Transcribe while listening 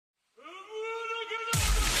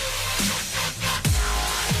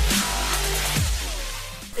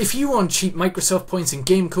If you want cheap Microsoft points and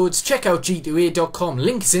game codes, check out g2a.com,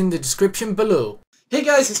 link is in the description below. Hey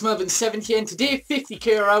guys, it's Melvin70 and today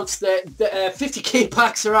 50k are out, 50k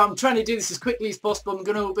packs are out. I'm trying to do this as quickly as possible. I'm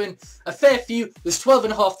going to open a fair few. There's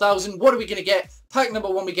 12,500. What are we going to get? Pack number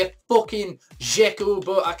 1 we get fucking Dzeko,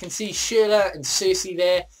 but I can see Sheila and Cersei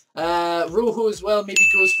there. Rojo as well maybe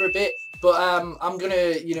goes for a bit. But I'm going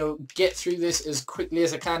to, get through this as quickly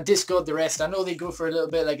as I can. Discard the rest. I know they go for a little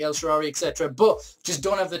bit like El Shaarawy, etc. But just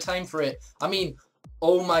don't have the time for it. I mean,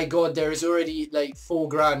 oh my god, there is already like 4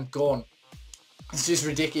 grand gone. It's just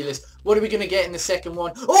ridiculous. What are we going to get in the second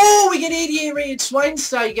one? Oh, we get 88 rated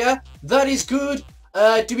Schweinsteiger. That is good.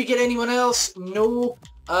 Do we get anyone else? No.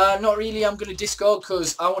 Not really. I'm going to discard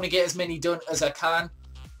because I want to get as many done as I can.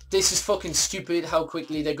 This is fucking stupid how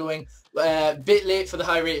quickly they're going. Bit late for the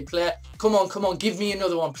high rated player. Come on, come on. Give me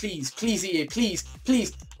another one. Please. Please, EA. Please.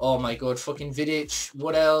 Please. Oh my god. Fucking Vidic.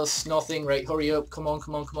 What else? Nothing. Right. Hurry up. Come on,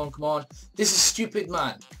 come on, come on, come on. This is stupid,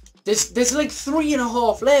 man. There's like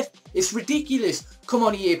 3.5 left. It's ridiculous. Come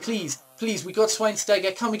on, EA, please. Please, we got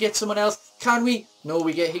Schweinsteiger. Can we get someone else? Can we? No,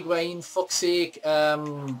 we get Higuain. Fuck's sake.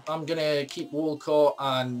 I'm going to keep Walcott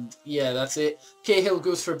and yeah, that's it. Cahill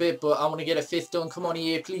goes for a bit, but I want to get a 5th done. Come on,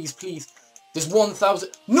 EA, please, please. There's 1,000.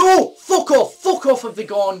 No! Fuck off! Fuck off have they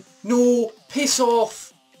gone. No! Piss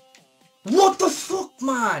off. What the fuck,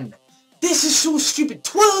 man? This is so stupid.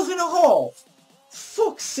 12.5.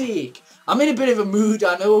 Fuck's sake. I'm in a bit of a mood,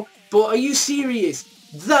 I know, but are you serious?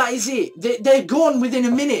 That is it. They're gone within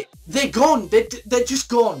a minute. They're gone. They're just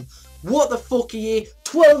gone. What the fuck are you?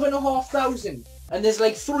 12,500. And there's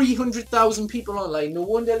like 300,000 people online. No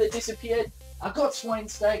wonder they disappeared. I got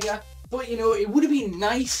Schweinsteiger, but it would have been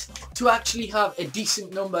nice to actually have a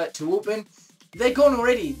decent number to open. They're gone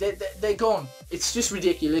already. They're gone. It's just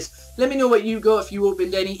ridiculous. Let me know what you got if you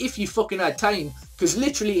opened any, if you fucking had time. Because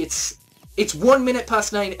literally it's 1 minute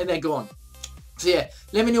past 9 and they're gone. So yeah,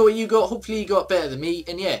 let me know what you got. Hopefully you got better than me.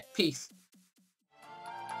 And yeah, peace.